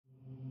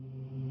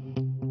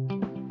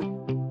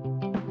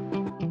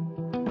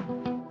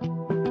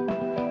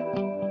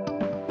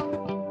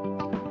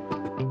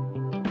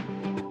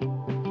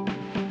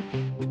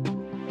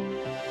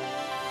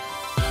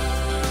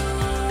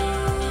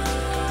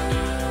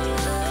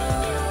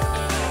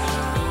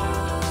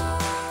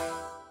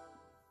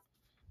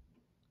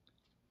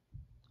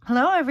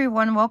Hello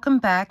everyone, welcome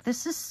back.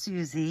 This is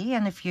Susie,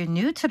 and if you're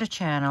new to the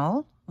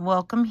channel,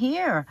 welcome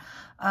here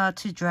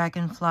to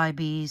Dragonfly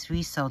Bee's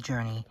resale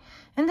journey.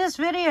 In this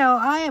video,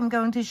 I am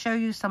going to show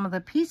you some of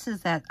the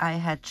pieces that I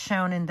had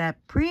shown in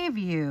that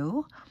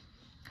preview.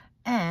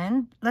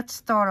 And let's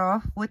start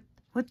off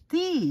with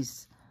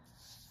these.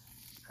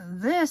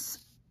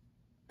 This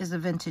is a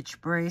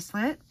vintage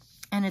bracelet,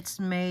 and it's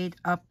made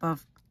up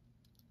of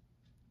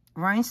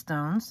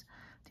rhinestones,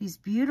 these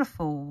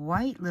beautiful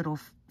white little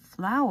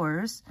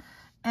flowers,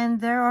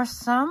 and there are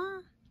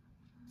some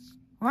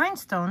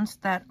rhinestones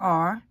that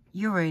are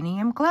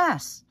uranium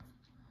glass.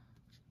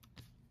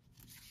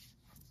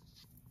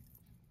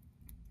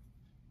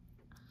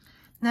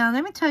 Now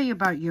let me tell you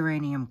about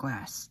uranium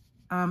glass.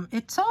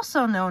 It's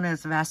also known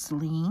as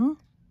Vaseline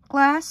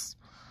glass.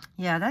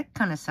 Yeah, that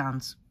kind of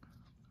sounds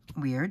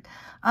weird.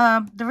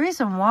 The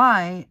reason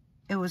why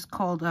it was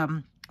called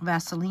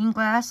Vaseline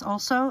glass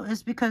also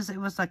is because it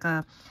was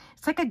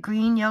it's like a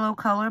green yellow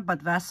color,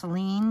 but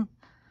Vaseline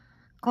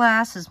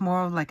glass is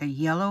more of like a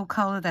yellow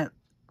color that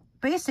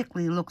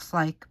basically looks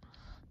like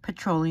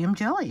petroleum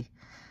jelly.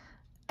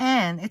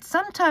 And it's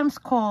sometimes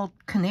called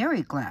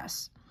canary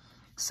glass.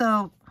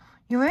 So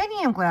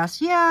uranium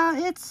glass, yeah,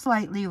 it's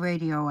slightly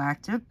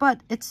radioactive,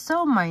 but it's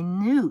so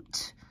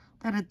minute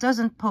that it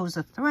doesn't pose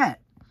a threat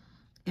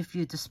if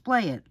you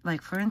display it.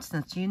 Like, for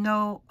instance, you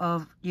know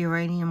of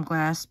uranium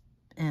glass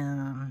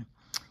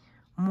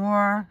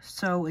more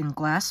so in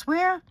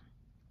glassware,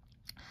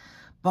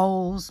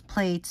 bowls,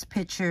 plates,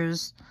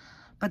 pitchers,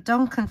 but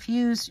don't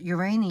confuse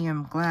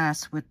uranium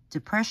glass with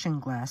depression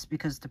glass,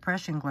 because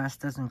depression glass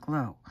doesn't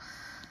glow.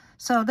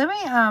 So let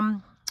me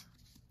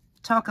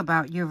talk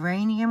about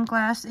uranium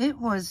glass. It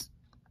was,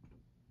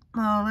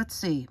 well, let's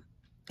see,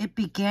 it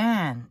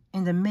began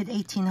in the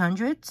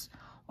mid-1800s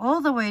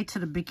all the way to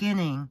the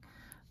beginning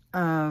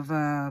of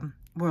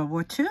World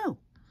War II.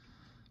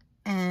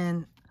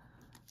 And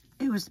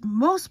it was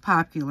most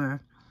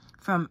popular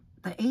from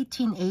the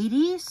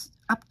 1880s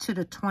up to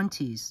the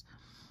 20s.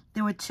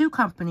 There were two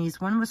companies.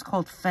 One was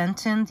called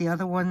Fenton. The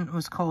other one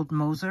was called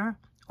Moser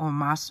or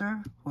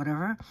Moser,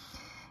 whatever.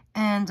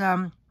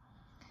 And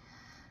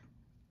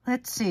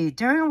let's see,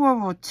 during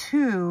World War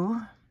II,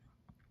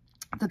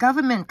 the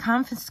government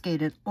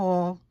confiscated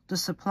all the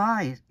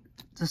supplies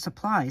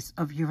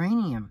of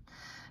uranium,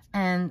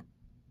 and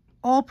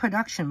all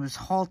production was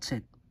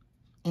halted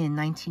in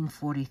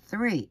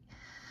 1943.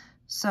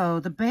 So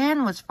the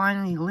ban was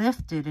finally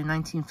lifted in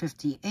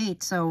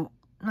 1958. So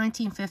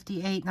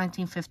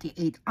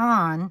 1958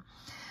 on,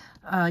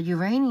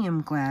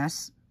 uranium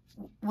glass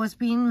was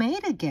being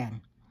made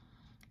again.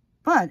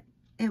 But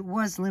it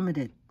was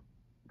limited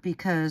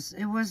because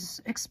it was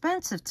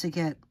expensive to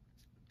get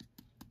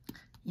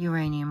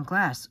uranium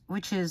glass,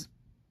 which is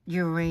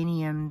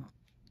uranium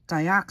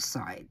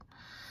dioxide.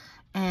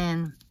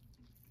 And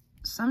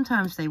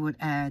sometimes they would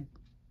add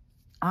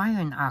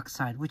iron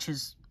oxide, which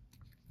is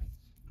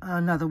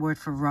another word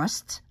for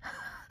rust,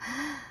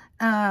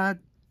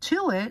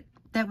 to it,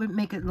 that would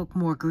make it look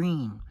more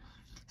green.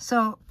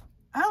 So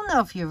I don't know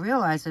if you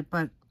realize it,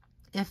 but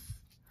if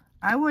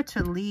I were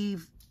to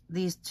leave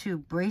these two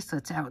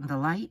bracelets out in the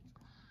light,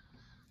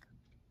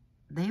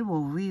 they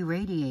will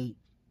re-radiate.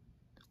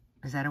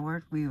 Is that a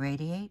word?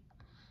 Re-radiate?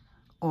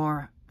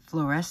 Or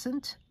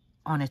fluorescent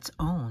on its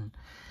own.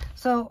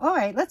 So, all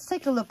right, let's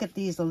take a look at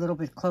these a little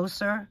bit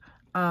closer.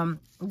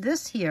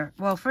 This here,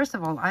 well, first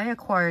of all, I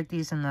acquired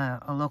these in a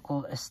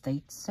local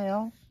estate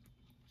sale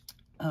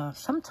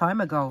some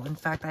time ago. In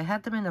fact, I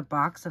had them in a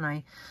box, and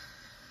I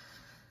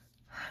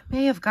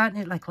may have gotten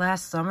it like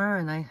last summer,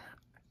 and I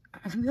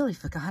really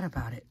forgot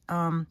about it.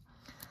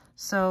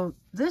 So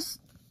this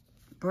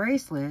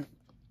bracelet,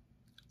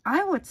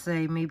 I would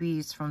say maybe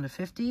it's from the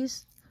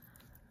 50s.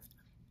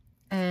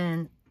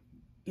 And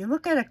you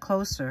look at it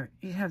closer,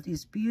 you have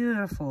these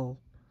beautiful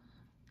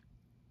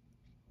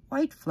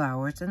white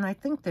flowers, and I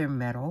think they're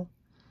metal.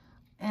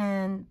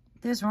 And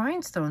there's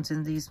rhinestones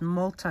in these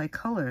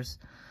multi-colors.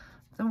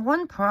 The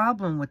one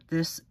problem with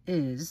this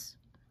is,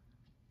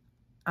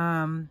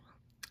 I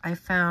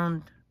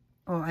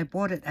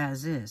bought it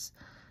as is.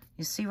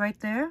 You see right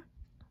there?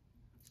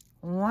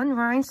 One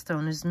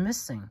rhinestone is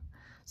missing.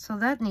 So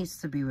that needs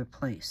to be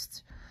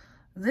replaced.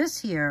 This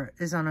here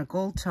is on a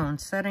gold tone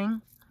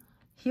setting.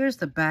 Here's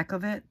the back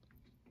of it.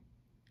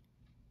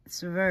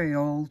 It's very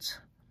old,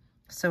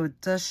 so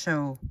it does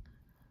show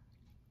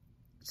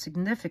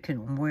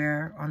significant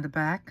wear on the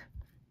back.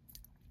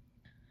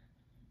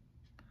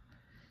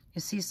 You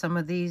see some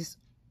of these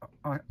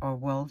are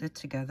welded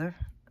together,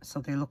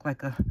 so they look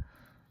like a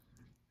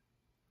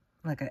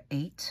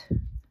 8.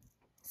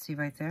 See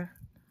right there?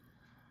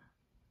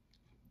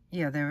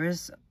 Yeah, there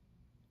is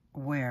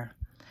wear.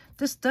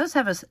 This does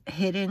have a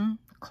hidden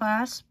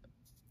clasp,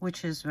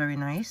 which is very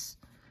nice,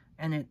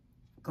 and it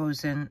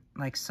goes in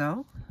like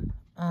so.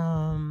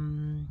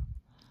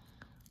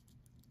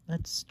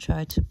 Let's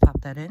try to pop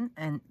that in,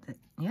 and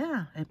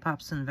yeah, it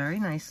pops in very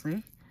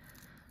nicely.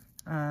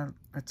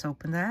 Let's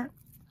open that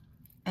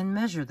and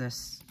measure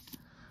this.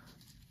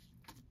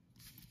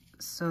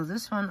 So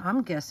this one,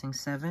 I'm guessing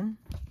 7.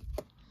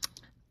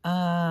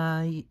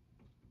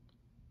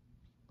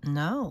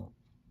 No.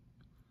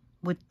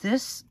 With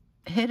this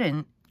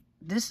hidden,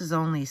 this is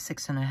only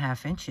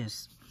 6.5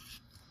 inches.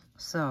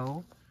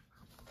 So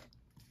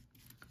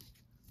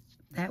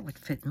that would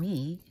fit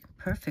me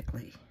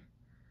perfectly.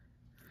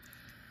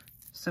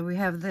 So we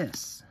have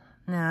this.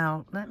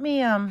 Now let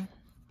me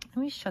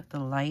shut the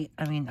light.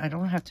 I mean, I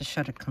don't have to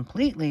shut it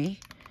completely,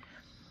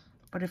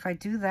 but if I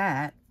do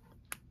that,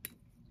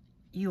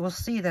 you will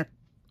see that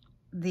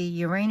the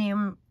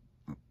uranium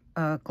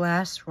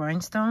glass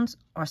rhinestones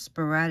are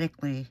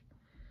sporadically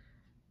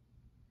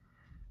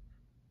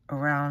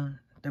around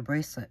the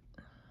bracelet.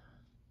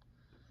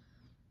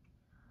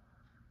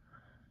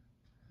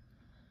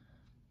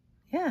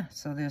 Yeah,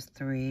 so there's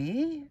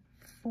 3,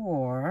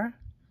 4,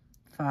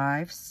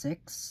 5,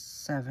 6,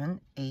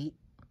 7, 8,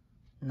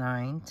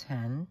 9,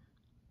 10,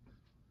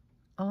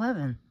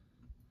 11.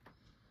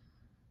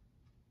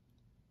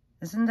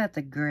 Isn't that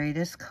the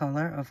greatest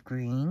color of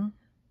green?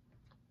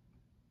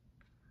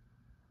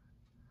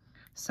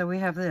 So we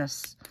have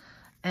this.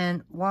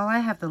 And while I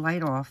have the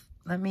light off,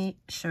 let me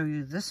show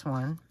you this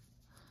one.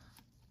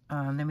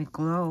 Let me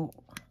glow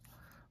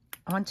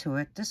onto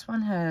it. This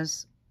one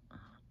has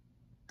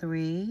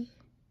 3,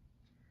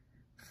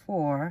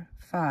 4,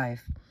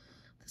 5.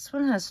 This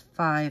one has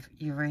 5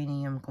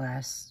 uranium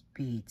glass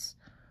beads.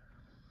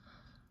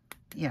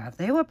 Yeah,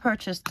 they were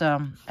purchased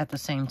at the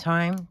same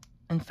time.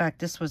 In fact,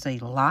 this was a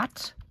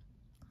lot.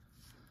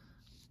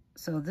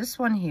 So this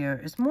one here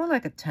is more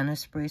like a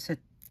tennis bracelet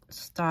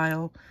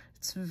style.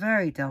 It's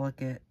very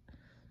delicate.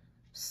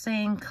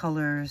 Same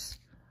colors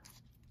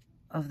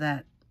of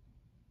that,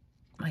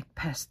 like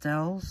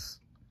pastels.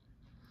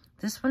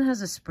 This one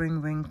has a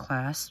spring ring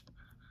clasp.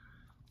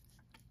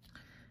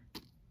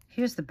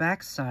 Here's the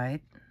back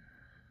side.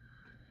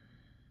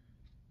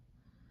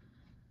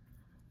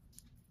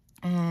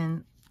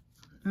 And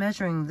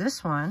measuring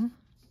this one,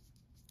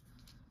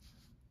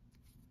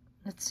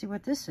 let's see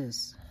what this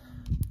is.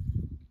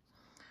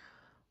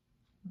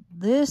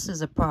 This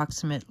is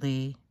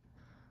approximately,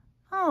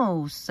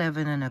 almost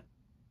 7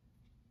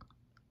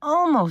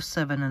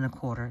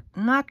 1/4,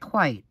 not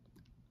quite.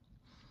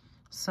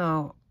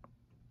 So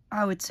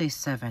I would say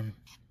 7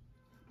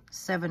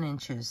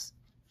 inches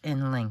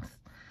in length.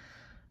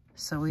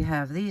 So we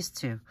have these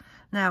two.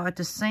 Now at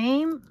the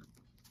same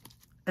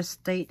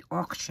estate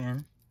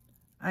auction,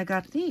 I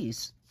got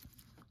these.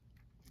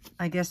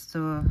 I guess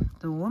the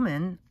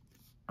woman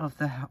of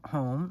the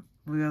home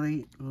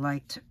really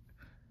liked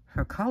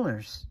her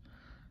colors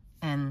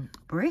and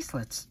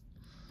bracelets.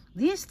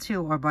 These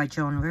two are by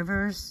Joan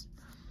Rivers.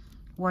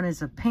 One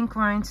is a pink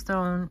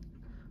rhinestone.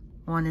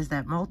 One is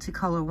that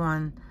multicolor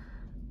one.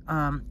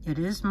 It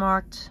is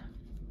marked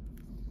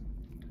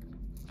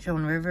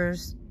Joan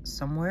Rivers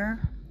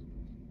somewhere.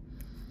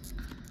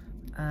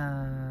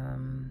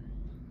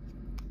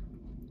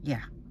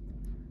 Yeah,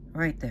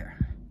 right there.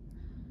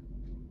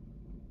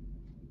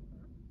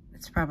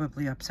 It's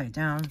probably upside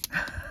down.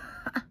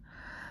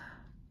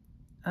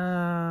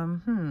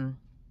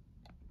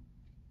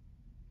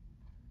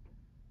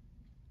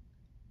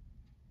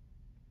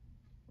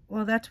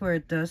 Well, that's where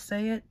it does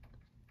say it.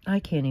 I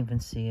can't even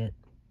see it.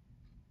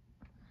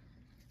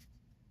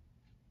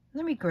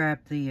 Let me grab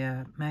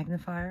the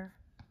magnifier.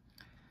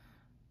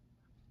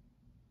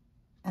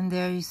 And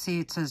there you see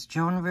it says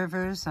Joan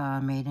Rivers,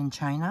 made in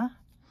China.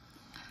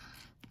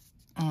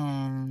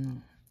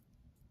 And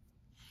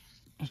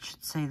it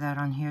should say that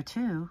on here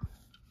too.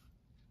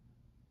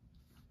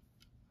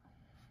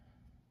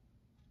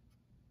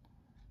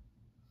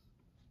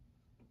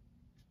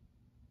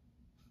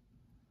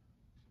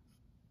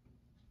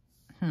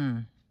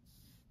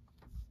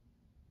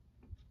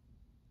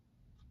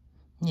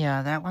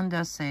 Yeah, that one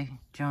does say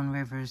Joan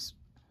Rivers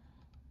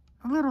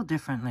a little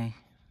differently.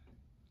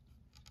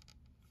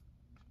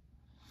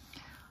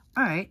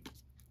 All right,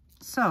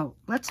 so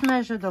let's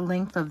measure the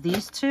length of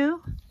these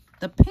two.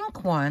 The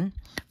pink one,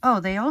 oh,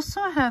 they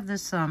also have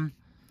this, the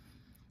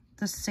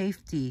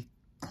safety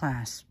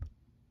clasp.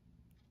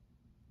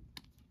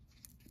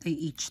 They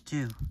each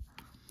do.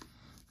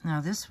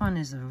 Now this one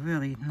is a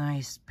really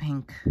nice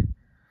pink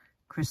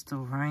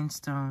crystal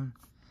rhinestone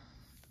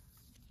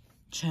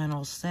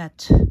channel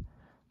set.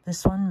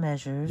 This one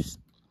measures,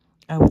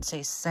 I would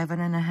say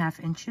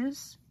 7.5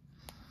 inches.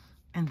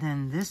 And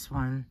then this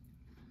one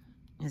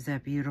is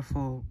that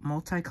beautiful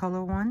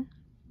multicolor one.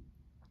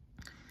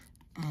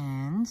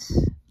 And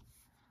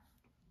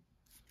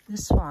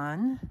this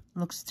one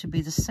looks to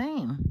be the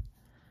same.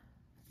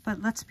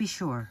 But let's be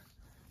sure.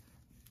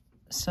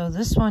 So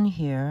this one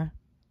here,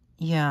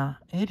 yeah,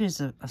 it is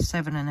a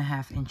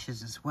 7.5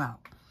 inches as well.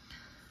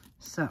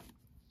 So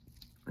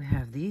we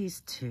have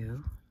these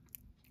two.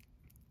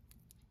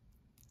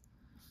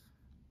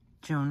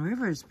 Joan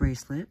Rivers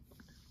bracelet,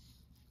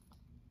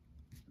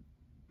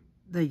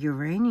 the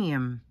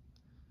uranium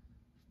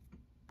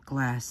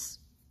glass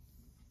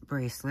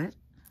bracelet,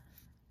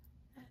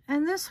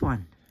 and this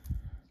one.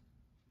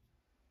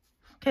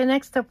 Okay,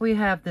 next up we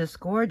have this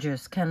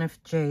gorgeous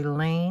Kenneth J.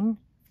 Lane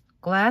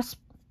glass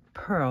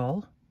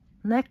pearl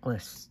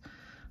necklace.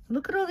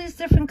 Look at all these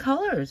different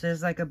colors.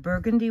 There's like a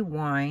burgundy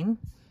wine.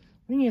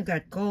 Then you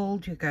got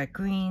gold, you got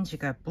greens, you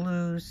got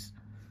blues,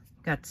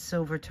 you got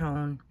silver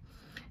tone.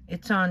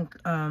 It's on,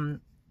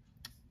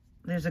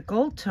 there's a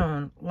gold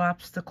tone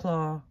lobster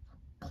claw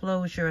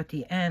closure at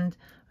the end,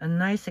 a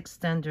nice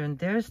extender, and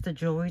there's the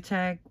jewelry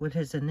tag with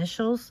his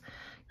initials,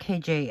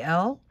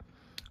 KJL.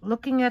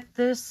 Looking at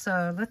this,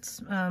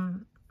 well,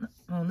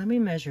 let me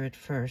measure it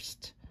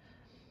first.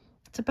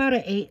 It's about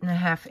an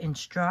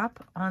 8.5-inch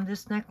drop on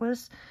this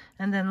necklace.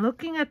 And then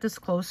looking at this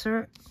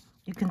closer,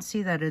 you can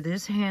see that it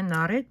is hand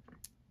knotted.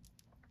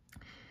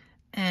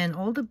 And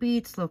all the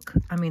beads look,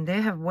 I mean, they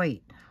have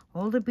weight.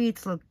 All the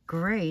beads look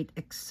great,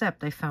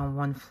 except I found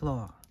one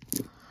flaw.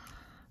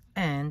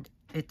 And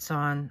it's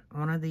on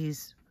one of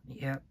these,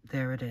 yep,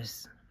 there it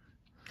is.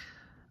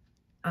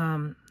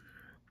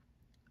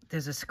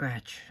 There's a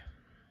scratch.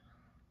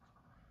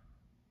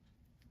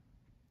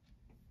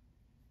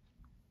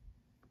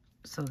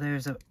 So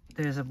there's a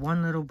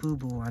one little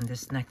boo-boo on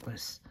this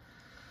necklace.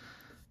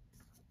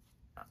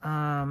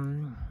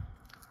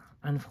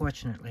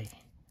 Unfortunately.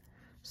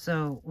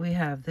 So we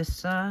have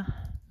this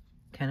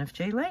Kenneth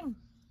J. Lane.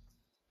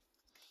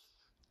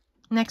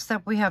 Next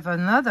up we have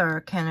another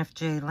Kenneth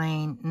J.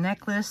 Lane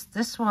necklace.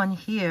 This one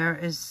here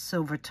is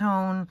silver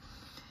tone.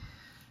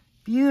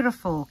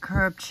 Beautiful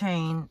curb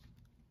chain.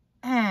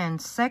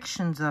 And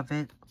sections of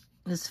it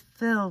is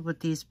filled with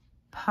these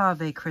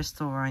pave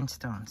crystal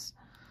rhinestones.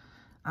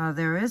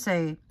 There is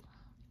a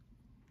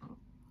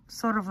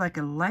sort of like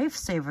a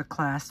lifesaver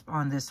clasp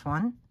on this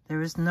one.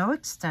 There is no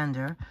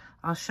extender.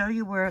 I'll show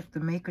you where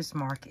the maker's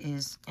mark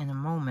is in a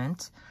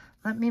moment.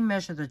 Let me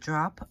measure the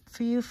drop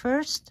for you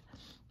first.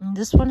 And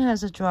this one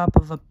has a drop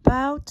of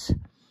about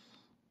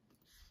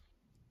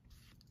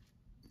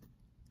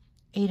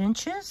 8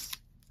 inches.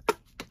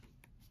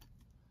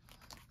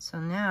 So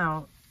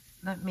now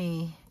let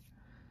me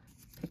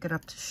pick it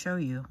up to show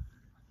you.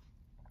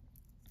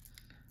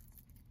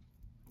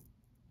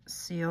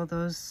 See all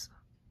those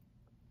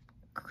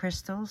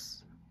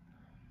crystals?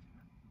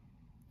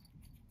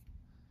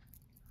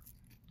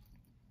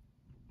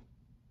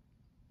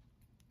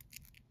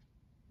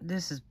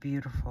 This is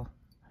beautiful.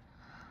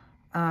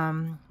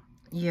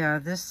 Yeah,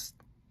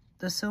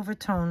 the silver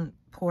tone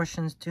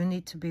portions do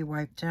need to be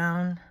wiped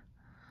down.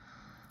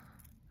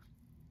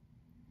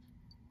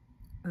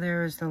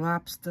 There's the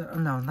lobster,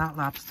 no, not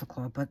lobster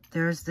claw, but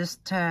there's this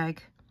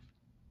tag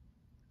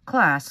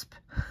clasp.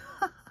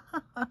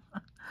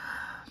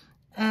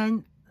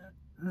 And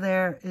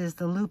there is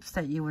the loops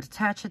that you would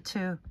attach it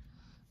to.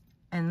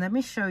 And let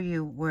me show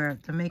you where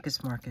the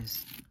maker's mark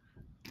is.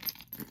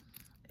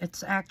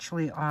 It's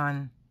actually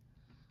on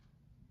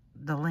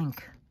the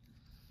link,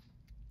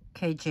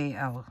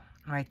 KJL,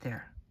 right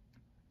there.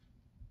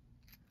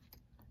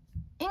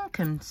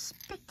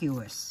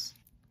 Inconspicuous.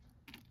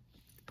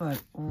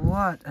 But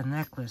what a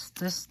necklace.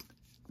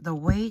 The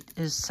weight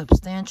is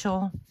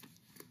substantial.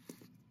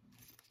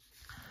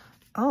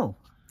 Oh.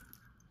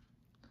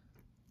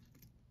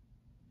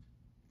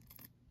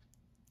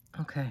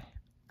 Okay.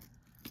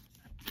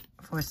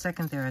 For a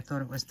second there, I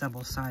thought it was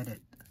double-sided.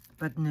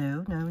 But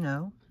no, no,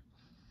 no.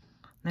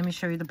 Let me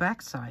show you the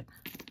back side.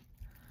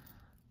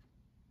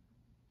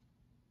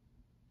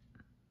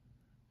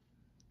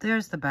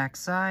 There's the back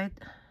side.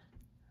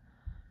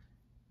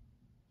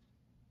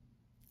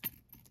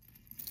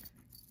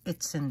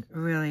 It's in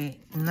really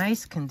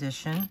nice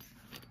condition.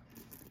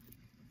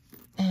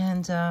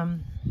 And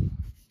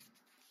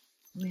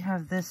we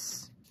have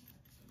this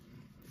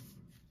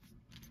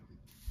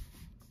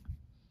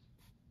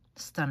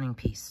stunning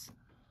piece.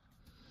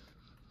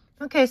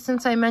 Okay,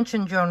 since I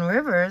mentioned Joan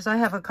Rivers, I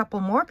have a couple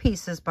more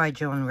pieces by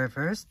Joan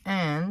Rivers,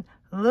 and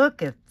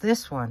look at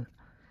this one.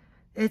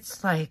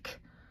 It's like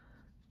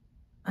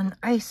an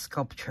ice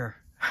sculpture.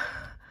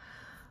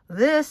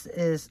 This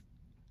is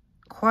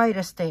quite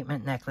a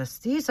statement necklace.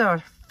 These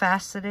are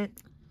faceted,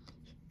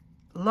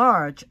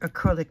 large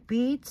acrylic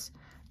beads,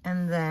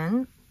 and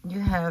then you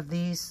have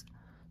these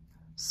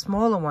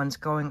smaller ones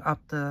going up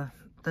the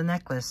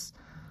necklace.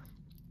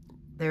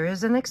 There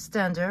is an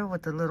extender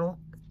with a little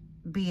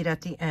bead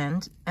at the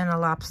end and a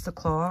lobster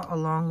claw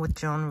along with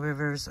Joan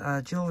Rivers'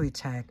 jewelry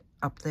tag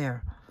up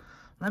there.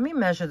 Let me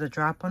measure the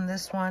drop on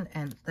this one,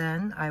 and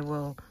then I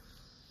will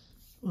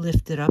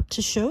lift it up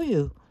to show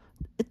you.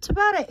 It's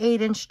about an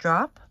 8-inch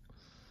drop.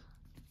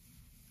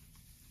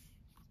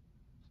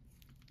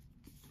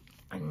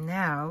 And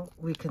now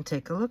we can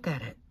take a look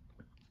at it.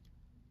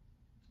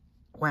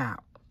 Wow.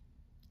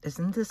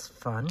 Isn't this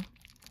fun?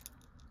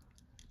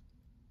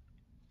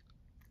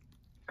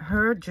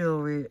 Her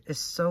jewelry is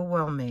so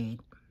well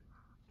made.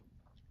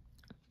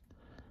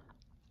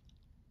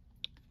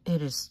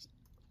 It's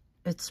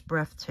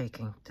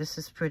breathtaking. This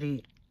is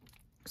pretty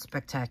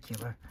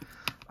spectacular.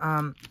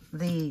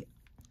 The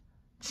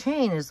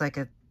chain is like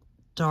a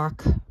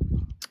dark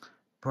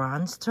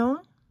bronze tone.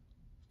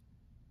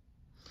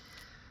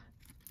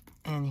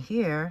 And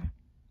here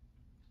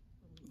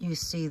you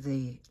see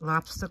the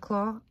lobster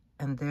claw,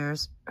 and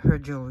there's her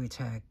jewelry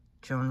tag,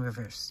 Joan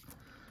Rivers.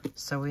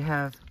 So we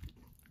have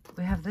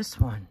this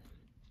one.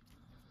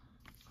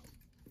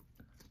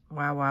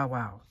 Wow, wow,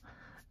 wow.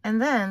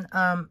 And then,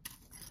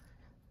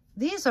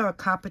 these are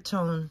copper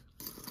tone.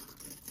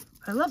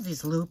 I love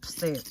these loops.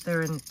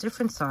 They're in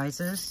different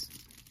sizes,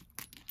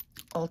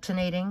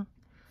 alternating.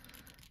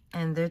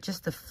 And they're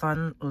just a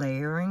fun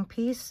layering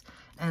piece.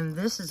 And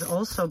this is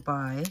also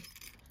by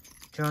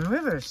Joan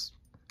Rivers.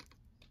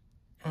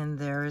 And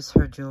there is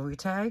her jewelry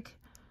tag.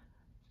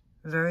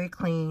 Very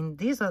clean.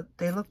 They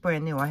look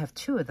brand new. I have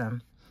 2 of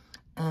them.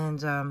 And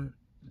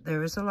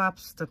there is a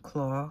lobster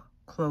claw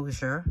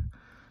closure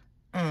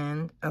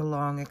and a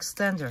long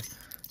extender.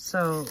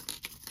 So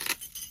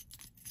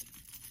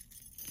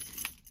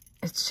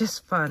it's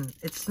just fun.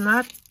 It's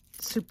not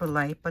super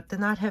light, but they're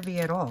not heavy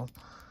at all.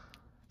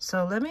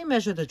 So let me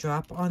measure the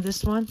drop on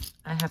this one.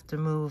 I have to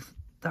move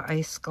the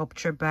ice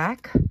sculpture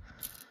back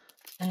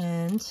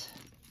and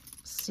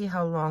see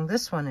how long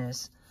this one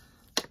is.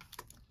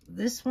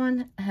 This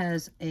one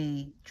has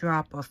a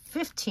drop of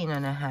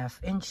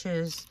 15.5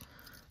 inches.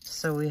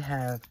 So we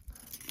have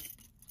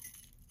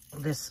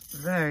this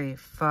very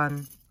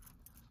fun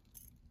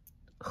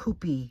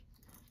hoopy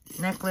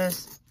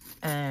necklace.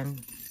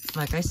 And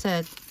like I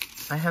said,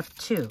 I have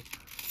 2.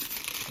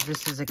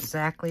 This is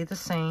exactly the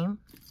same.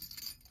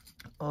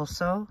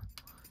 Also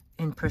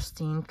in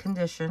pristine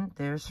condition.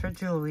 There's her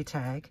jewelry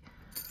tag.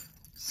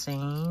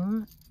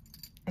 Same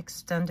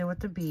extender with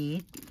the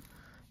bead.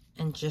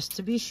 And just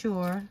to be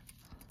sure,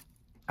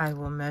 I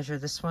will measure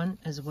this one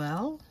as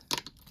well.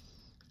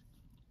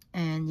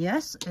 And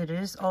yes, it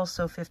is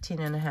also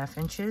 15.5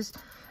 inches.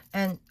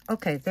 And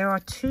okay, there are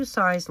 2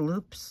 size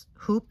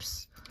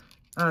hoops,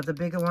 the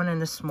bigger one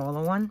and the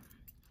smaller one.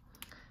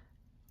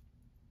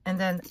 And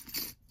then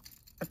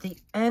at the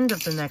end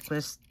of the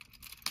necklace,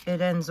 it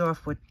ends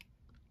off with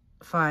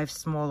 5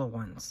 smaller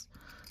ones.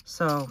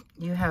 So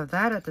you have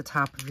that at the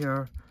top of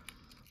your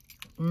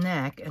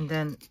neck, and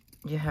then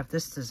you have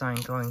this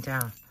design going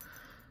down.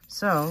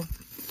 So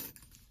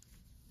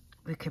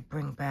we could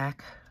bring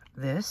back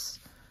this,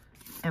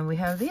 and we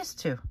have these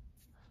 2.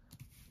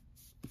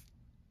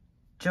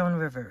 Joan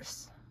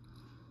Rivers.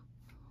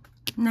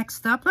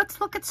 Next up, let's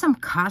look at some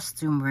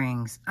costume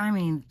rings. I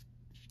mean,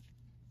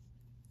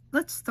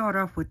 let's start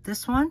off with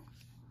this one.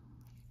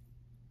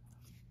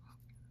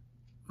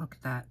 Look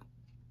at that.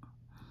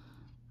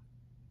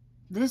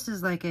 This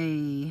is like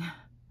a,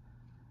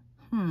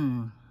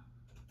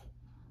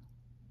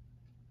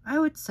 I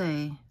would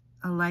say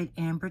a light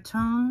amber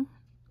tone,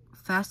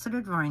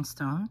 faceted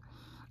rhinestone.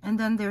 And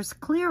then there's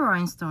clear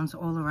rhinestones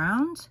all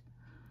around.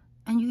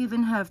 And you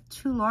even have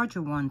 2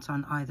 larger ones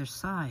on either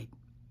side.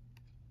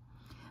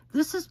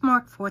 This is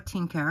marked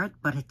 14 karat,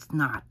 but it's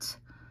not.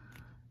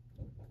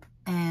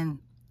 And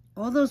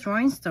all those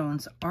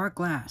rhinestones are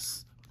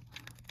glass.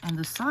 And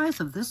the size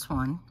of this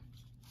one,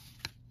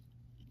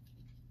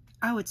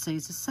 I would say,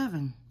 is a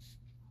 7.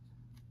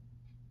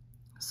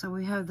 So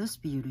we have this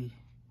beauty.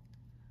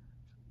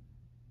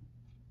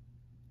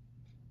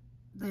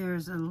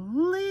 There's a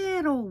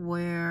little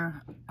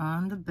wear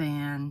on the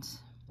band.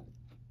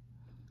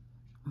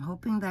 I'm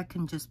hoping that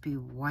can just be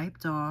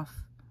wiped off.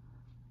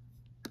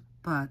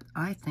 But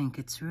I think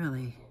it's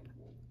really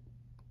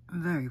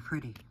very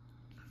pretty.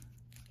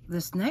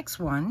 This next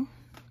one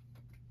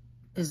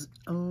is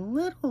a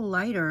little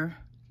lighter,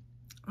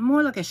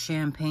 more like a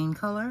champagne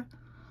color,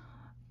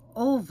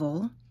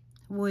 oval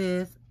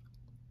with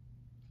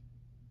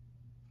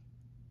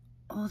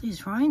all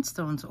these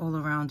rhinestones all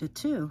around it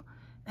too.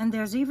 And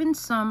there's even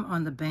some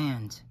on the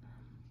band.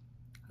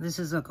 This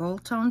is a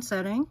gold tone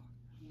setting,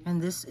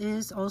 and this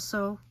is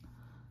also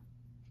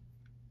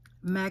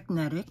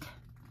magnetic,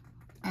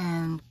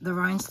 and the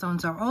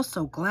rhinestones are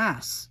also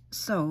glass.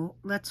 So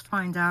let's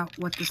find out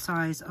what the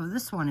size of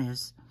this one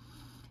is.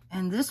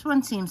 And this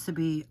one seems to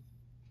be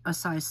a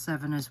size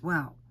 7 as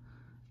well.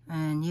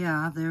 And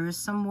yeah, there is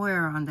some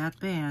wear on that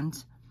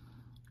band,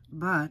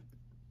 but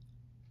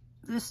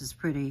this is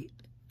pretty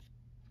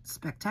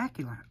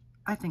spectacular.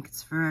 I think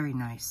it's very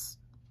nice.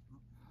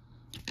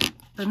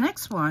 The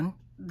next one,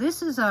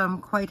 this is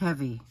quite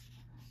heavy.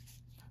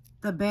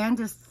 The band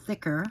is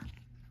thicker,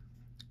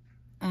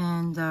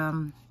 and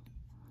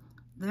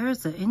there's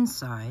the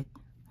inside.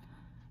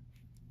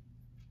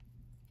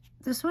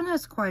 This one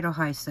has quite a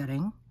high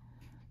setting,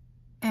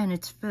 and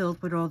it's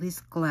filled with all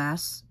these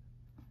glass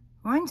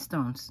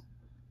rhinestones.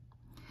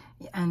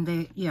 And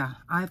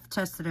I've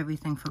tested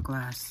everything for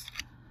glass.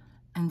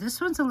 And this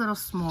one's a little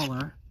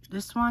smaller.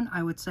 This one,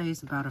 I would say,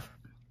 is about a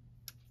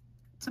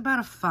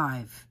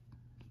 5.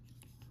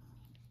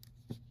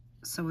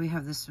 So we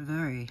have this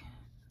very,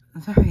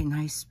 very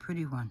nice,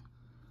 pretty one.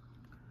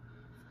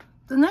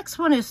 The next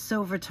one is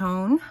silver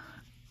tone,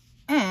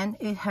 and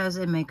it has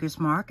a maker's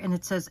mark, and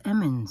it says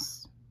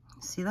Emmons.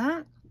 See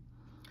that?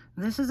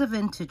 This is a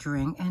vintage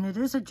ring, and it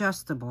is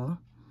adjustable.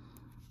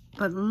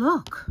 But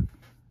look,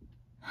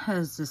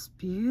 has this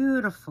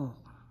beautiful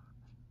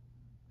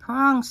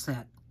prong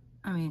set.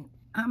 I mean,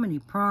 how many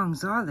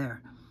prongs are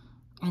there?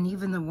 And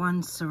even the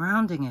ones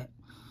surrounding it.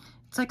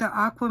 It's like an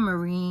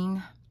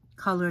aquamarine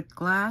colored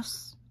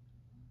glass.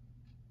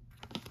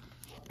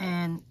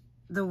 And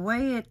the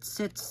way it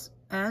sits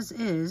as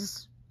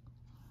is,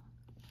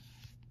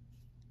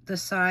 the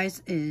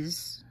size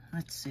is,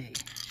 let's see,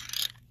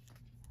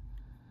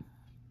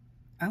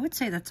 I would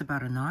say that's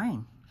about a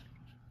 9.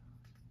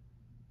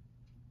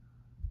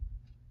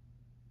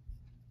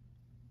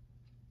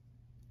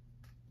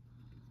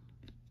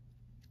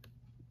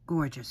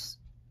 Gorgeous.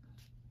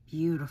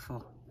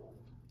 Beautiful.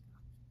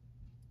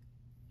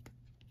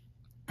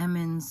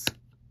 Emmons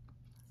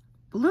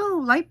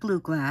blue, light blue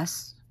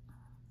glass.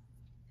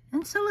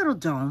 And it's a little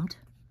domed.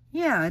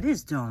 Yeah, it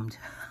is domed.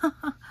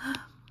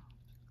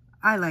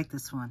 I like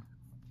this one.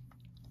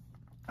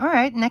 All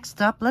right,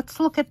 next up, let's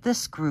look at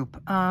this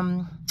group.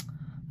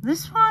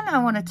 This one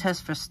I want to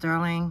test for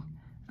sterling.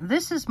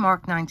 This is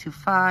marked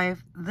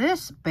 925.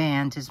 This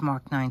band is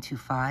marked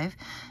 925.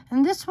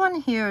 And this one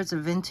here is a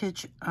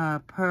vintage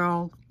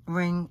pearl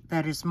ring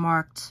that is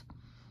marked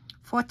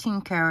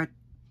 14 karat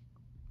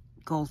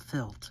gold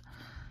filled.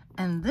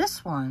 And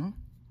this one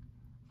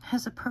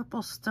has a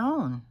purple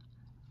stone.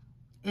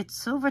 It's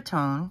silver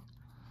tone.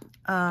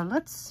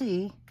 Let's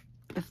see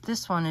if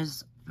this one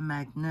is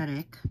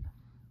magnetic.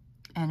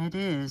 And it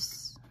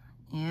is.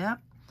 Yep.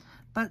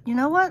 But you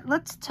know what?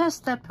 Let's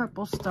test that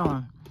purple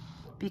stone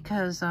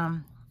because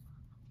it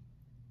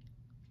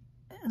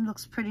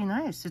looks pretty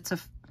nice. It's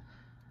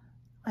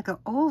like an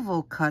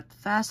oval cut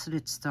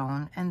faceted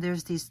stone, and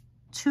there's these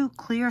 2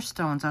 clear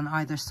stones on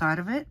either side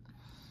of it.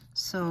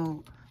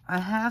 So I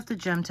have the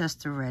gem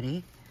tester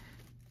ready.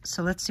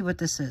 So let's see what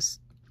this is.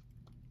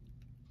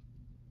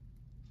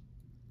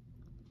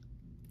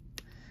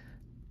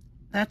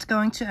 That's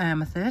going to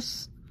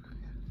amethyst.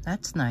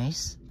 That's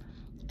nice.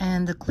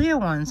 And the clear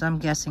ones, I'm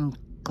guessing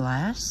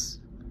glass.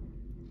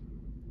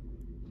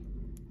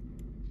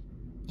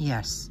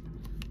 Yes.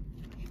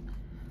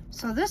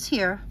 So this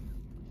here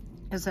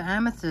is an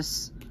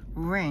amethyst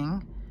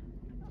ring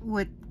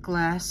with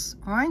glass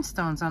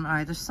rhinestones on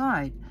either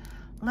side.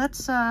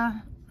 Let's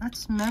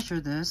measure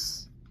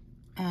this.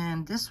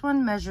 And this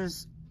one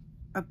measures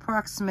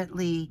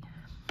approximately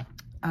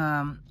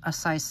a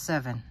size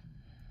 7.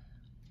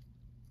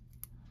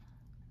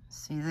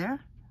 See there?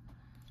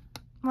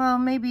 Well,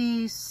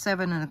 maybe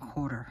 7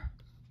 1/4.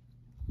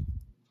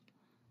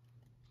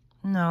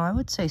 No, I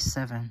would say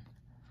 7.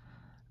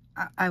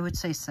 I would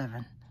say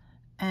 7.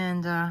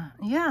 And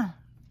yeah,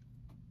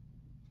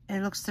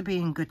 it looks to be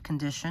in good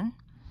condition.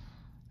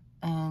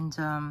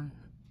 And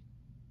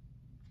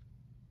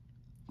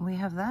we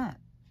have that.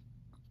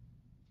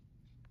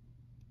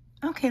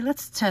 Okay,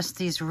 let's test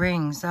these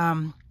rings.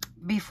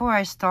 Before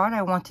I start,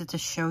 I wanted to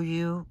show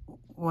you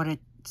what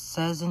it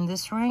says in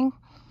this ring.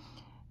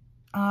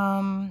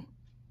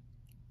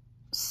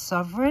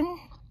 Sovereign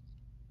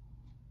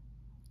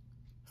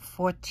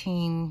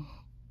 14,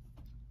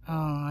 oh,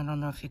 I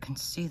don't know if you can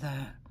see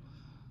that,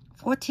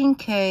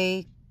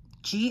 14K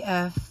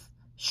GF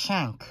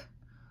shank.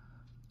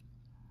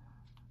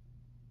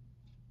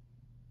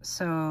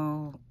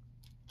 So,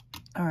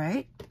 all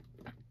right,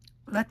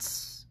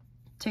 let's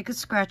take a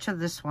scratch of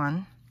this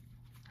one.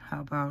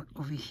 How about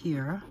over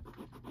here?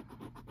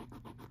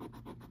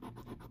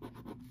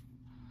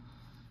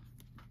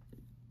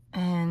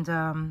 And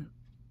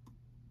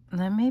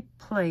let me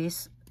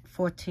place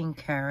 14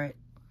 karat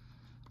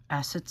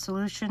acid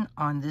solution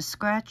on this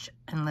scratch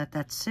and let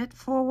that sit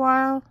for a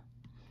while.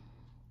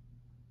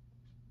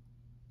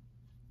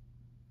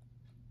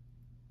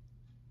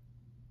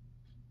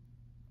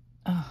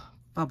 Oh,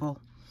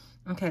 bubble.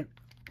 Okay,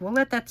 we'll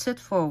let that sit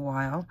for a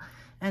while,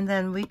 and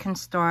then we can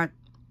start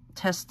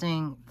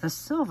testing the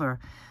silver.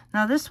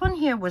 Now this one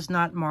here was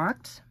not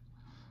marked.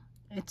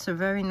 It's a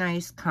very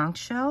nice conch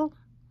shell.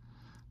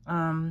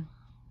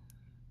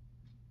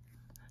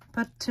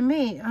 But to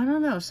me, I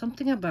don't know,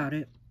 something about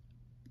it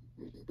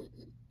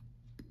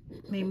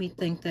made me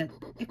think that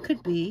it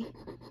could be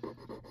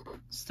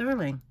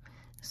sterling.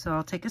 So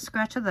I'll take a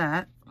scratch of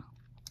that.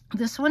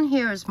 This one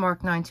here is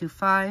marked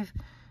 925.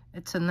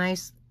 It's a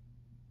nice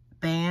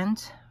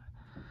band,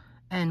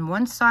 and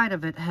one side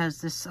of it has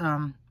this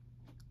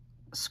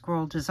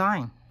scroll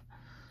design.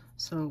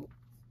 So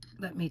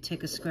let me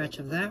take a scratch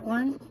of that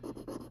one.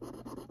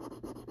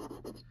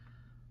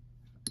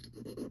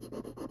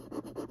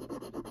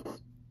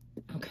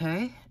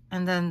 Okay,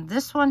 and then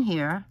this one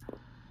here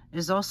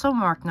is also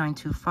marked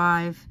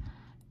 925,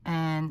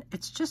 and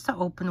it's just an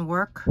open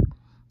work,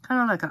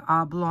 kind of like an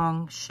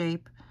oblong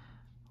shape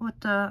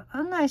with a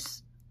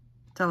nice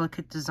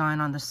delicate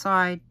design on the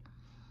side,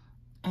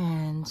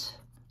 and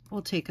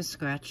we'll take a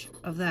scratch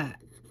of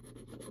that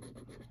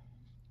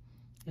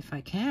if I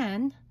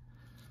can.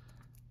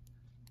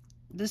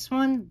 This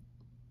one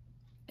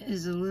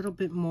is a little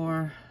bit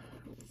more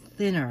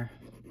thinner.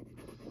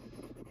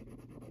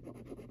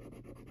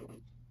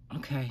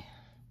 Okay,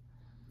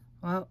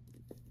 well,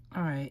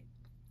 all right.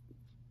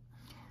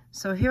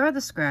 So here are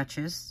the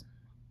scratches.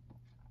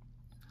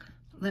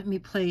 Let me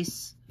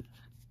place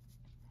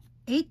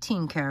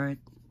 18 karat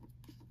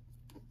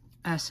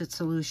acid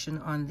solution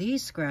on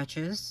these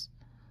scratches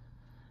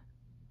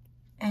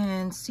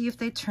and see if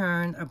they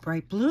turn a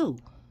bright blue.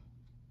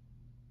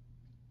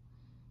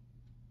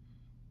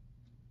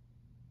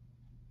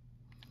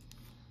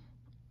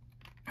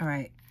 All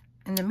right,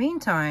 in the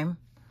meantime,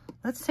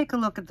 Let's take a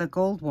look at the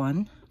gold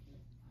one.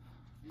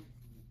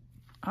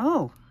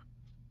 Oh,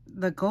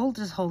 the gold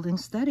is holding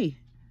steady.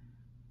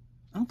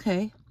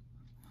 Okay.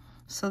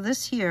 So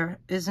this here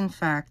is in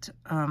fact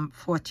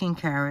 14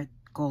 karat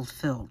gold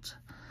filled.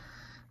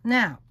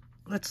 Now,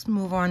 let's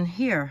move on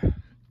here.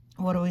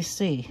 What do we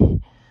see?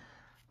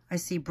 I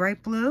see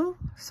bright blue.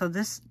 So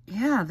this,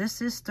 yeah,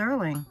 this is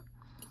sterling.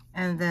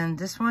 And then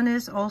this one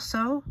is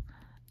also,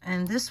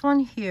 and this one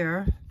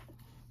here,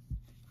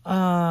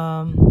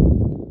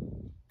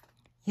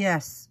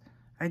 yes,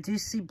 I do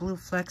see blue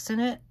flecks in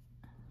it.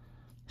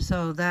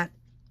 So that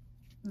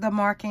the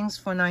markings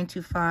for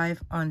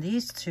 925 on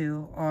these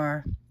two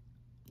are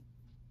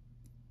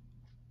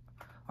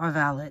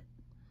valid.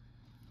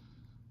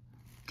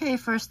 Okay,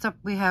 first up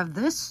we have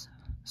this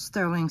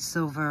sterling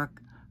silver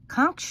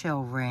conch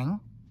shell ring.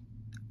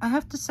 I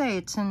have to say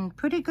it's in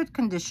pretty good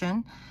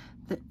condition.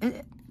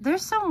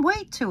 There's some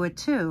weight to it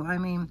too. I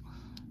mean,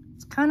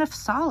 it's kind of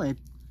solid.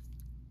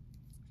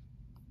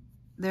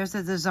 There's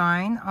a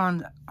design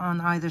on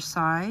either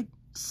side.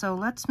 So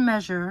let's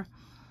measure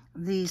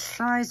the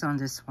size on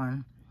this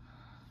one.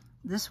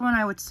 This one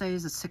I would say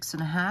is a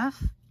 6.5.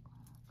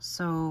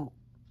 So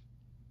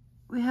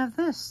we have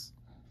this.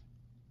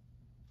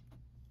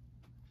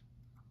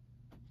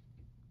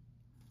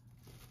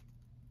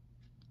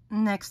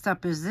 Next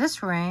up is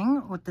this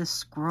ring with the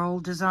scroll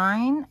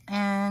design,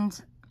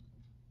 and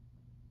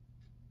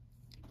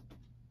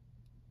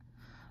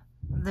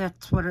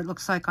that's what it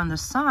looks like on the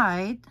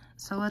side.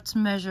 So let's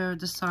measure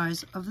the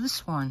size of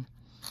this one.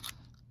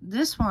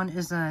 This one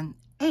is an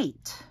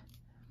 8.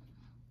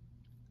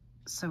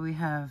 So we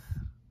have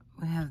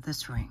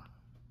this ring.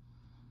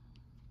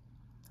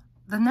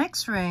 The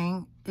next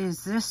ring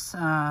is this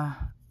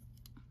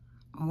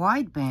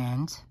wide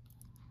band.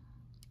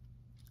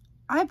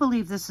 I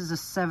believe this is a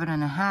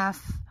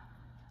 7.5,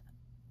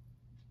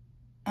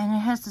 and it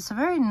has this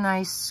very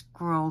nice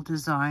scroll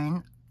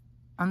design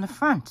on the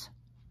front.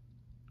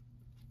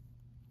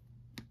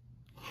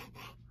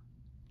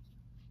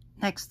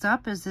 Next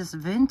up is this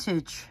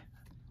vintage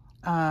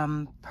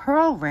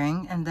pearl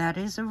ring, and that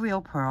is a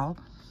real pearl.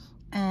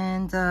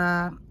 And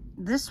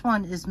this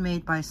one is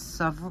made by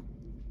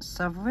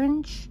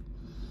Sovereign,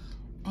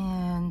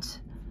 and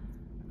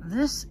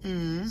this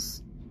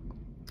is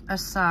a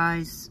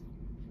size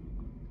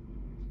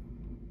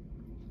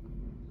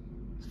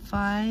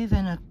 5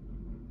 and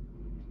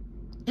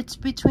it's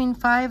between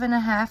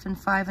 5.5 and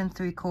 5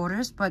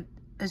 3/4, but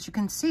as you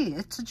can see,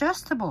 it's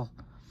adjustable.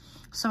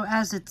 So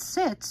as it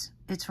sits,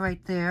 it's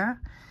right there,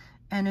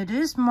 and it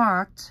is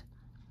marked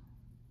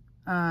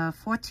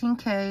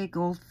 14K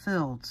gold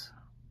filled.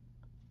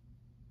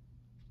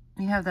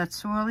 You have that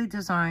swirly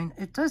design.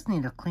 It does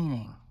need a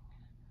cleaning.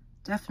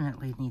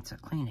 Definitely needs a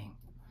cleaning.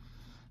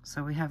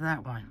 So we have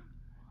that one.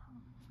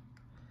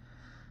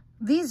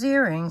 These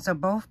earrings are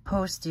both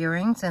post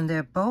earrings, and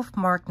they're both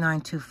marked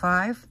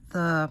 925.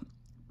 The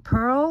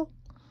pearl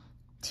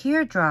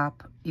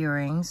teardrop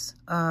earrings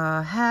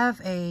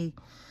have a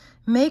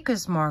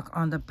maker's mark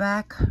on the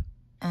back,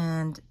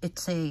 and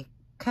it's a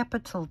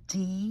capital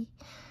D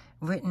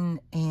written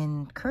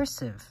in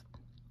cursive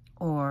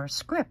or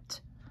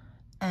script.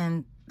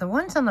 And the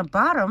ones on the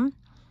bottom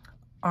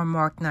are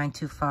marked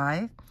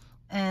 925,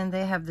 and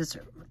they have this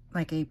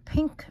like a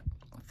pink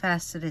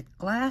faceted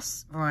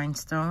glass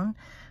rhinestone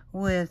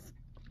with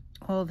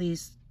all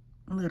these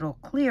little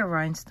clear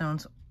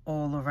rhinestones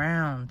all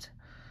around,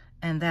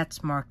 and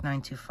that's marked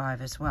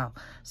 925 as well.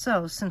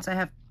 So since I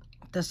have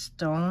the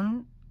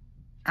stone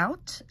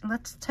out,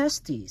 let's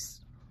test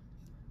these.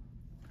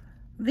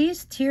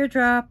 These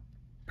teardrop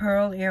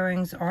pearl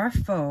earrings are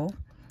faux,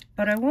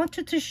 but I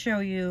wanted to show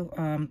you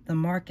the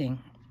marking.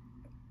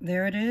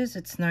 There it is,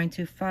 it's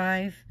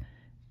 925,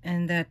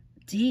 and that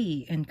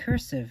D in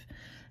cursive.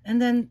 And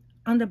then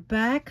on the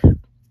back,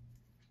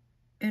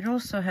 it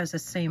also has the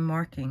same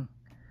marking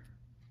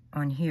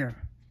on here.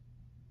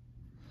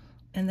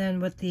 And then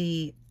with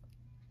the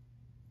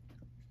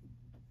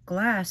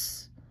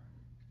glass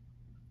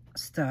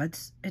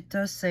studs, it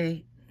does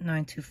say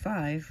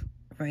 925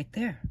 right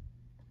there.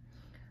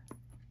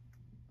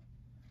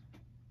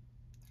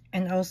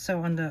 And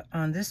also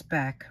on this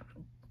back,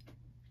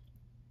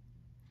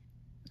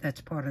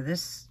 that's part of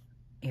this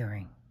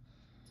earring.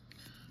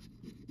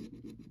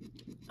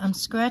 I'm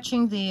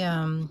scratching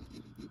the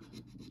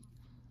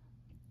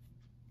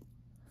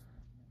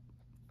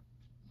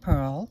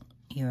pearl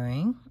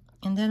earring,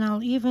 and then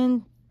I'll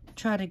even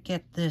try to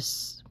get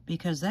this,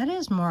 because that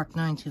is marked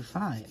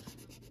 925.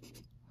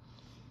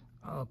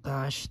 Oh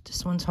gosh,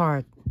 this one's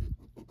hard.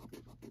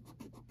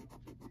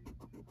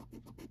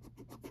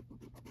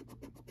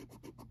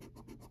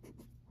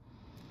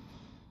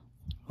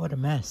 What a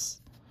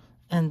mess.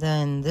 And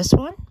then this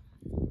one,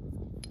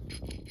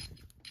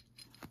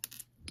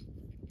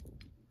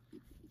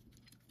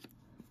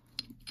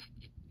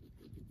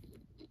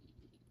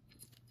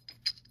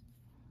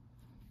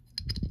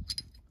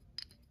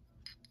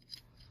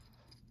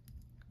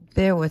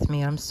 bear with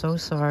me, I'm so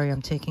sorry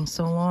I'm taking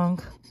so long.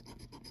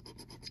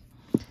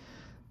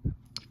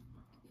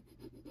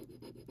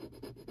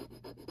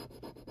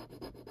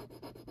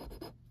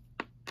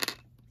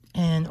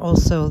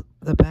 also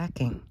the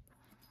backing.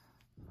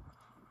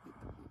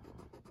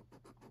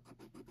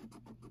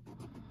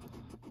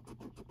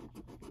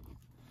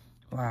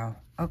 Wow.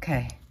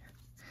 Okay.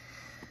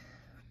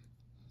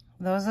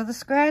 Those are the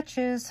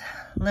scratches.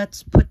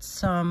 Let's put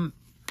some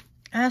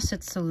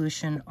acid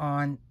solution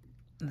on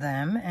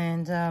them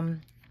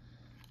and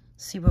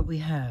see what we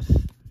have.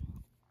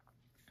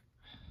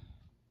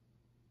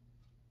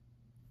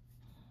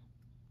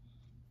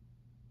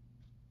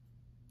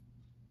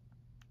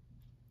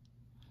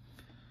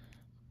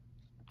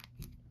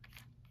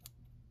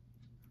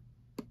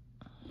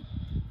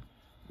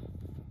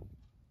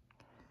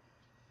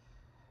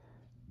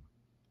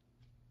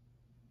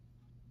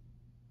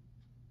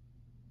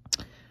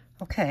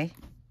 Okay.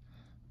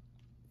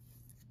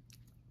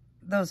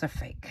 Those are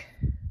fake.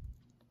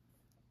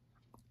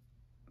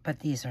 But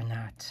these are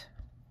not.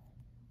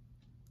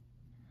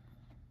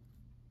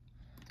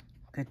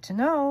 Good to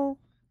know.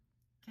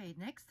 Okay,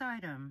 next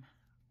item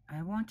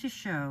I want to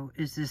show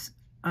is this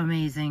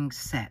amazing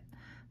set.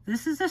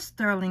 This is a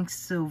sterling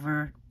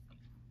silver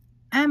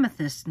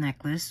amethyst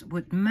necklace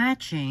with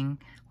matching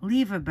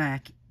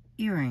leverback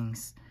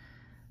earrings.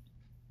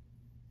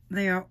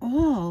 They are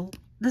all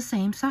the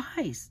same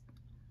size.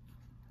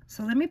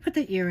 So let me put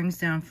the earrings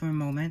down for a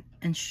moment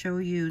and show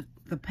you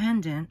the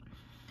pendant.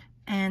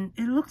 And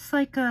it looks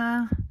like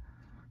a,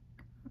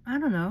 I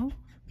don't know,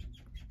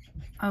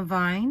 a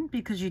vine,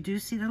 because you do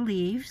see the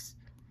leaves,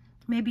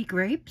 maybe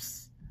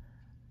grapes.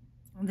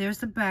 There's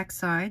the back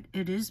side.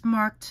 It is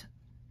marked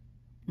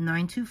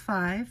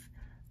 925.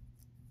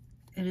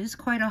 It is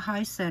quite a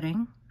high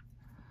setting.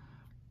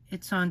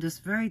 It's on this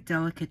very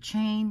delicate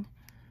chain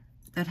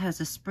that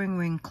has a spring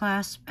ring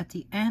clasp at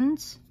the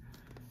end.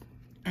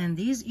 And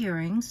these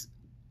earrings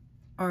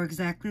are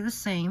exactly the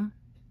same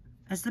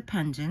as the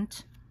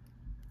pendant,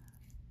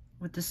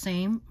 with the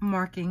same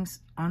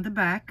markings on the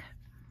back.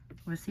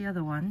 Where's the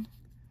other one?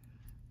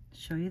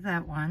 Show you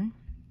that one.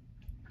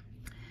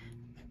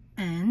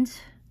 And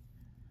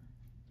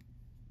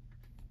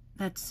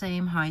that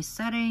same high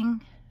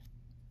setting.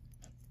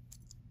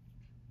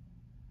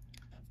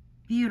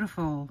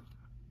 Beautiful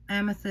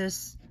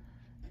amethyst.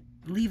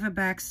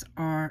 Leverbacks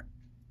are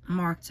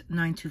marked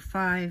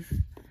 925.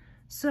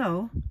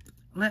 So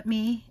let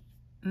me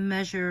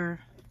measure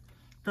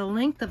the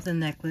length of the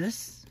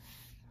necklace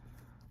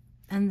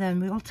and then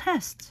we'll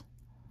test.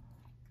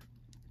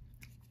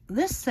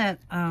 This set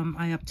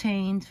I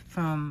obtained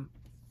from,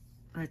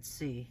 let's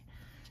see,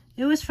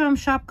 it was from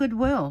Shop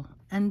Goodwill,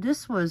 and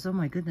this was, oh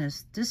my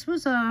goodness, this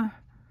was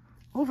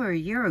over a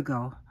year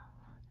ago.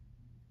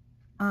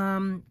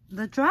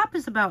 The drop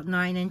is about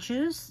 9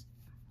 inches,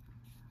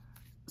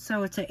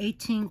 so it's an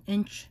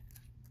 18-inch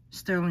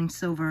sterling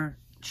silver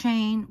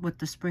chain with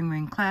the spring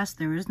ring clasp.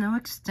 There is no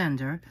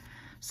extender.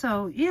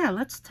 So yeah,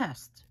 let's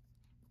test.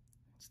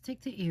 Let's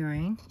take the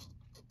earring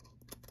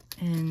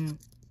and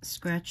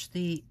scratch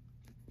the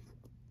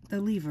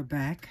lever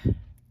back.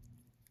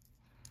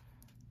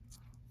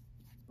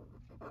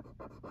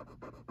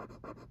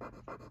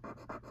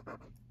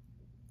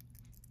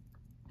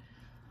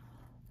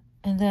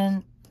 And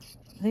then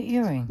the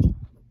earring.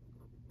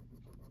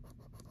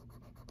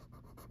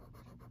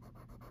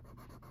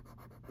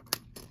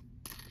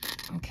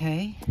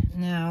 Okay,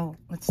 now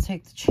let's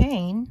take the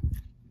chain.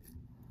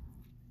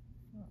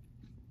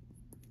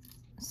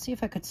 See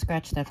if I could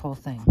scratch that whole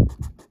thing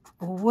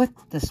with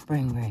the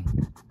spring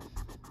ring.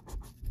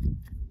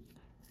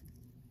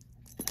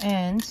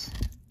 And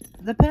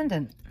the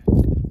pendant.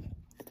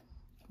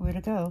 Where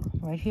to go?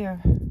 Right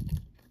here.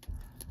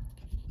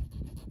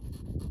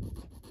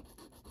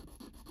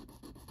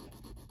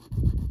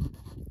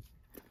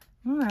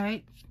 All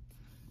right.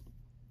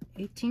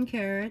 18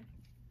 karat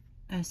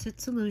acid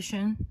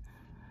solution.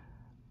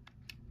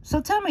 So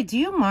tell me, do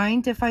you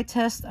mind if I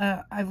test?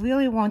 I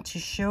really want to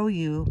show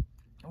you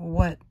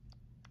what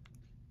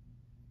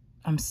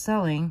I'm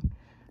selling,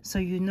 so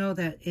you know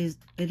that it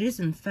is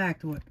in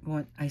fact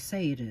what I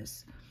say it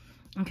is.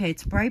 Okay,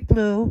 it's bright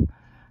blue.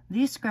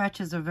 These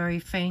scratches are very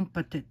faint,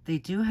 but they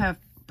do have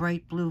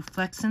bright blue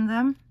flecks in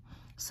them.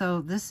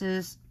 So this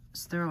is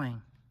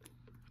sterling.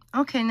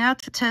 Okay, now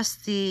to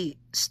test the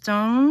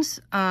stones.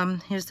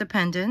 Here's the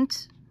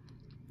pendant.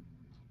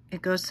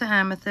 It goes to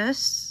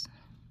amethyst.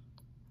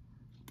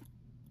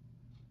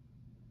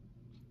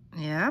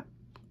 Yep.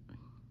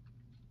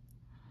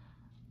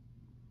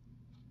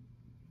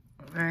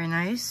 Very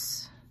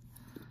nice.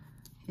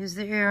 Here's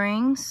the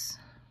earrings.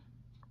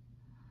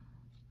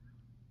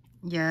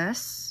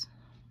 Yes.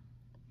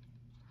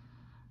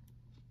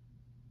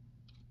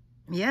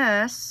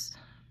 Yes.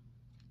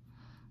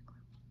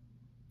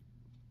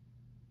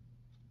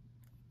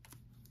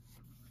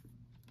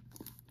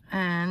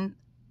 And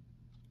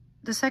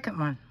the second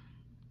one.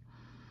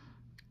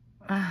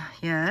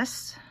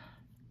 Yes.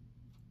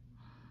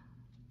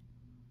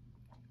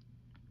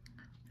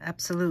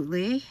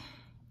 Absolutely.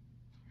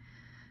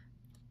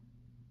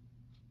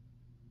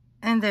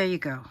 And there you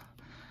go.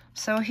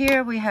 So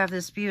here we have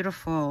this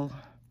beautiful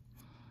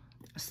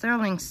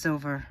sterling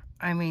silver.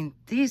 I mean,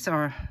 these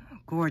are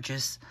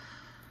gorgeous.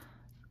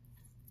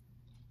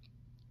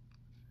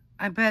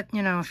 I bet,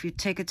 you know, if you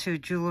take it to a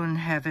jeweler and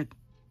have it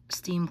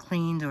steam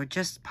cleaned or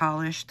just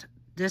polished,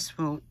 this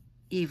will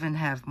even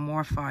have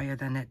more fire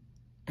than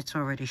it's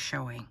already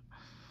showing.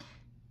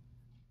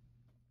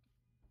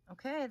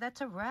 Okay, that's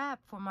a wrap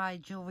for my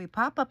jewelry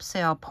pop-up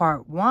sale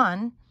part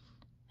 1.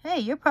 Hey,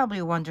 you're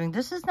probably wondering,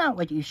 this is not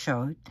what you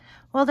showed.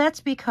 Well,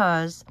 that's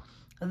because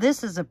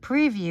this is a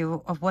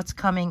preview of what's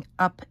coming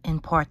up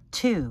in part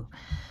 2.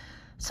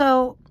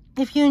 So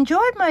if you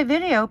enjoyed my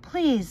video,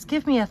 please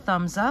give me a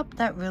thumbs up.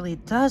 That really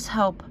does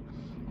help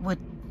with,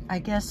 I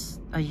guess,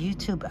 a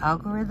YouTube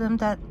algorithm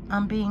that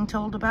I'm being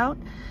told about.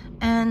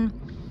 And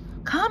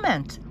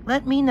comment.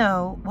 Let me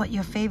know what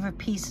your favorite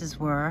pieces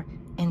were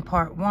in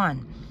part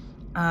 1.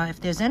 If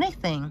there's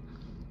anything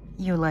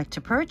you'd like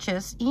to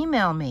purchase,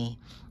 email me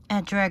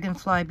at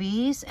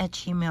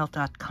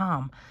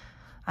dragonflybees@gmail.com.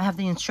 I have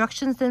the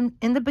instructions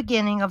in the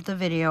beginning of the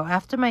video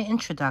after my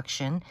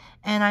introduction,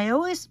 and I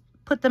always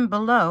put them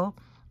below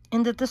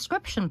in the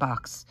description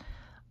box.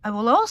 I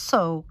will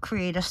also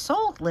create a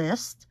sold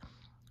list,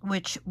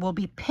 which will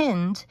be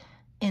pinned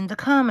in the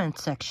comment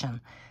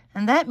section.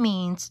 And that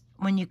means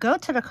when you go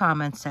to the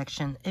comment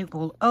section, it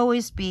will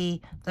always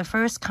be the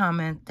first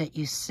comment that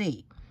you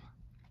see.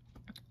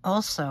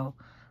 Also,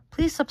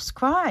 please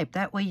subscribe.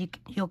 That way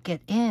you'll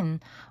get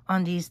in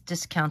on these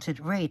discounted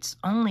rates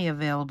only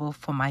available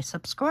for my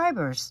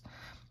subscribers.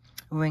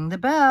 Ring the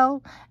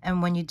bell,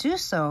 and when you do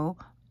so,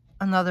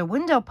 another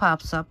window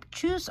pops up.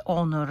 Choose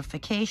all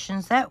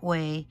notifications. That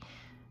way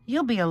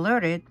you'll be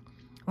alerted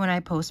when I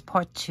post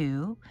part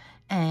 2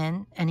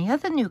 and any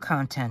other new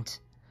content.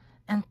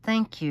 And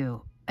thank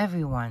you,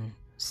 everyone,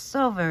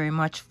 so very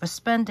much for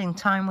spending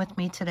time with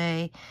me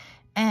today,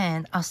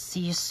 and I'll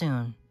see you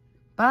soon.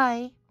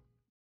 Bye.